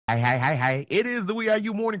Hi. It is the We Are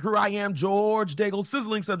You Morning Crew. I am George Daigle.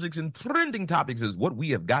 Sizzling subjects and trending topics is what we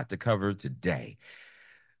have got to cover today.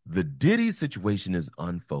 The Diddy situation is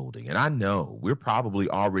unfolding, and I know we're probably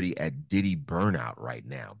already at Diddy burnout right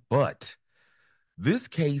now, but this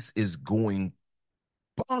case is going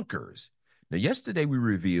bonkers. Now, yesterday we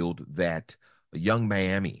revealed that a young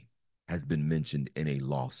Miami has been mentioned in a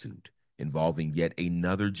lawsuit involving yet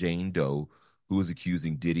another Jane Doe who is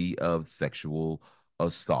accusing Diddy of sexual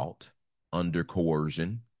assault under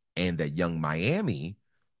coercion, and that young Miami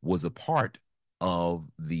was a part of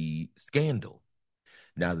the scandal.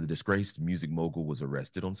 Now, the disgraced music mogul was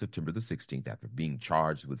arrested on September the 16th after being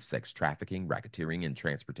charged with sex trafficking, racketeering, and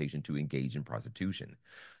transportation to engage in prostitution.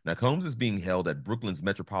 Now, Combs is being held at Brooklyn's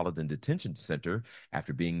Metropolitan Detention Center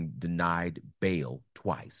after being denied bail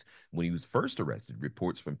twice. When he was first arrested,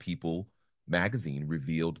 reports from People magazine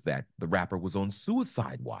revealed that the rapper was on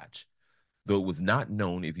suicide watch, though it was not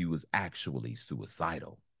known if he was actually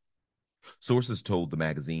suicidal. Sources told the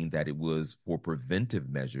magazine that it was for preventive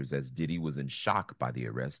measures as Diddy was in shock by the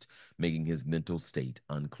arrest, making his mental state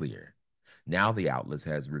unclear. Now the outlet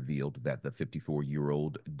has revealed that the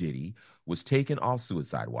 54-year-old Diddy was taken off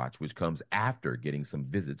suicide watch, which comes after getting some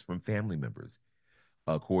visits from family members.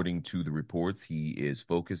 According to the reports, he is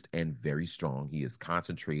focused and very strong. He is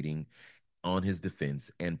concentrating on his defense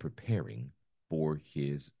and preparing for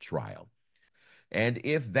his trial. And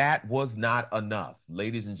if that was not enough,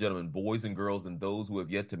 ladies and gentlemen, boys and girls, and those who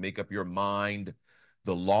have yet to make up your mind,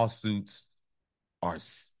 the lawsuits are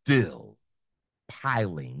still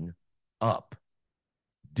piling up.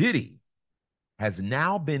 Diddy has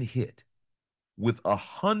now been hit with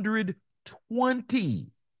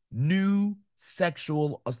 120 new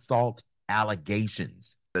sexual assault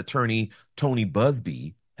allegations. Attorney Tony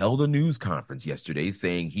Busby held a news conference yesterday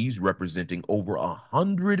saying he's representing over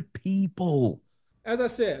 100 people. As I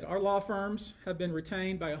said, our law firms have been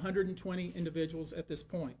retained by 120 individuals at this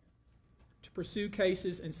point to pursue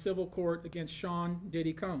cases in civil court against Sean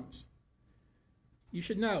Diddy Combs. You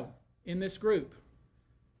should know, in this group,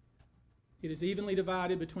 it is evenly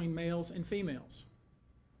divided between males and females.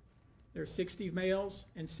 There are 60 males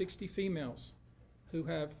and 60 females who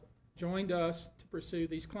have joined us to pursue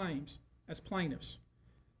these claims as plaintiffs.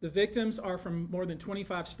 The victims are from more than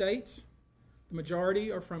 25 states. The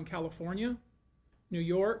majority are from California, New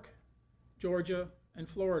York, Georgia, and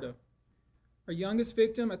Florida. Our youngest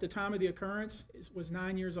victim at the time of the occurrence was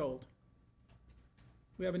 9 years old.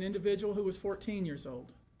 We have an individual who was 14 years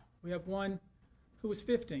old. We have one who was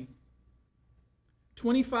 15.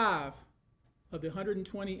 25 of the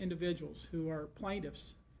 120 individuals who are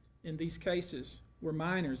plaintiffs in these cases were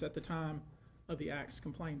minors at the time of the acts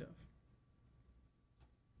complained of.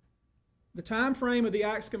 The time frame of the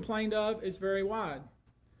acts complained of is very wide.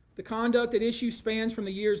 The conduct at issue spans from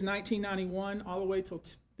the years 1991 all the way till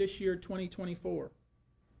this year, 2024.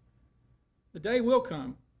 The day will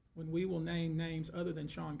come when we will name names other than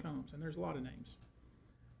Sean Combs, and there's a lot of names.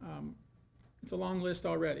 It's a long list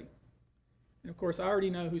already. And of course, I already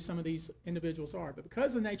know who some of these individuals are, but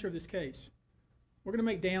because of the nature of this case, we're going to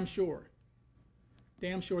make damn sure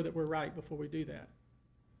that we're right before we do that.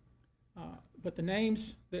 But the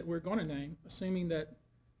names that we're going to name, assuming that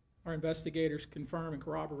our investigators confirm and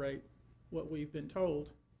corroborate what we've been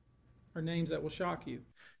told, are names that will shock you.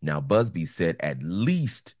 Now, Busby said at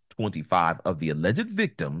least 25 of the alleged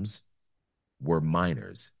victims were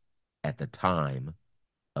minors at the time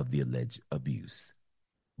of the alleged abuse,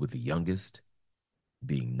 with the youngest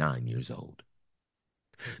being 9 years old.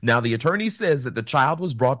 Now, the attorney says that the child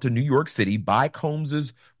was brought to New York City by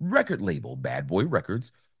Combs's record label, Bad Boy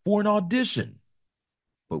Records, for an audition,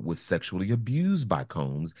 but was sexually abused by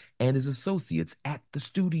Combs and his associates at the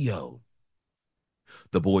studio.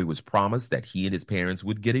 The boy was promised that he and his parents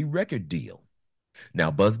would get a record deal. Now,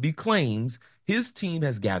 Busby claims his team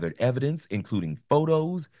has gathered evidence, including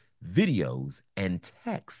photos, videos, and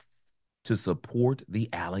texts to support the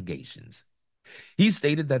allegations. He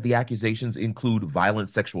stated that the accusations include violent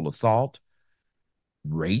sexual assault,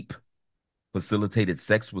 rape, facilitated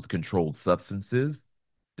sex with controlled substances,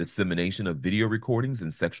 dissemination of video recordings,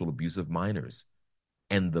 and sexual abuse of minors.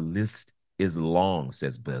 And the list is long,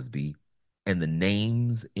 says Busby, and the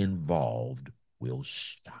names involved will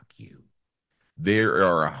shock you. There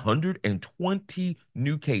are 120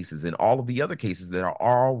 new cases and all of the other cases that are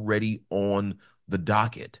already on the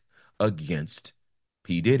docket against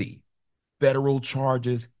P. Diddy. Federal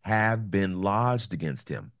charges have been lodged against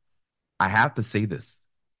him. I have to say this.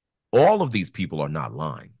 All of these people are not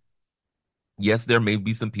lying. Yes, there may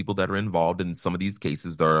be some people that are involved in some of these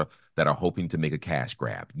cases that are hoping to make a cash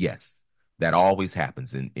grab. Yes. That always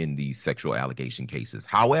happens in these sexual allegation cases.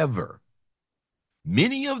 However,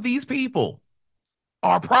 many of these people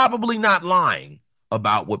are probably not lying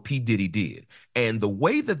about what P. Diddy did. And the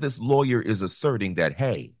way that this lawyer is asserting that,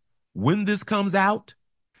 hey, when this comes out,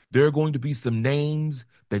 there are going to be some names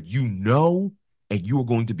that you know, and you are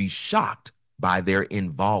going to be shocked by their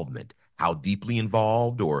involvement. How deeply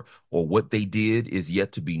involved or what they did is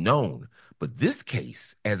yet to be known. But this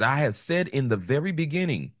case, as I have said in the very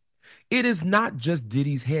beginning, it is not just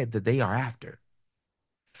Diddy's head that they are after.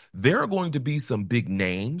 There are going to be some big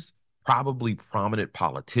names, probably prominent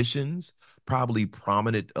politicians, probably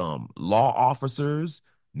prominent law officers,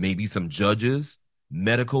 maybe some judges,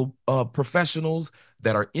 medical professionals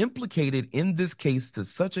that are implicated in this case to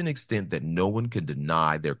such an extent that no one can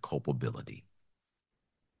deny their culpability.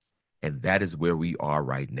 And that is where we are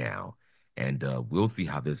right now. And we'll see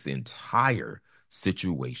how this entire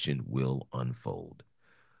situation will unfold.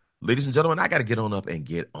 Ladies and gentlemen, I got to get on up and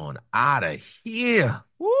get on out of here.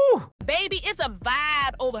 Woo! Baby, it's a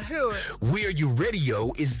vibe over here.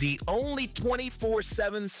 WERUradio is the only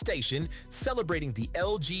 24/7 station celebrating the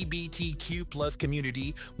LGBTQ plus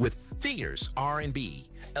community with fierce R&B,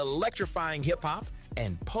 electrifying hip-hop,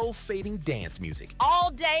 and pulsating dance music.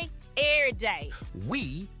 All day, every day.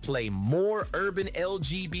 We play more urban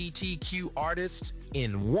LGBTQ artists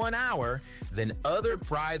in 1 hour than other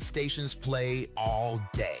Pride stations play all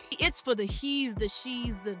day. It's for the he's, the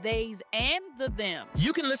she's, the they's, and the them.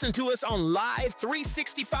 You can listen to us on Live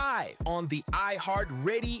 365 on the iHeart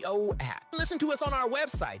Radio app. Listen to us on our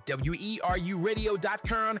website,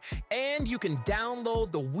 WERUradio.com, and you can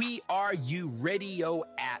download the We Are You Radio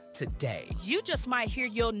app today. You just might hear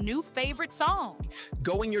your new favorite song.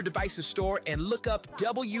 Go in your device's store and look up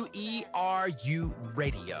WERU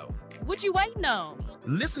Radio. What you waiting on?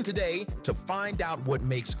 Listen today to find out what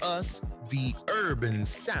makes us the urban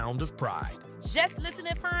sound of pride. Just listen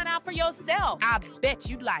and find out for yourself. I bet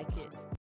you like it.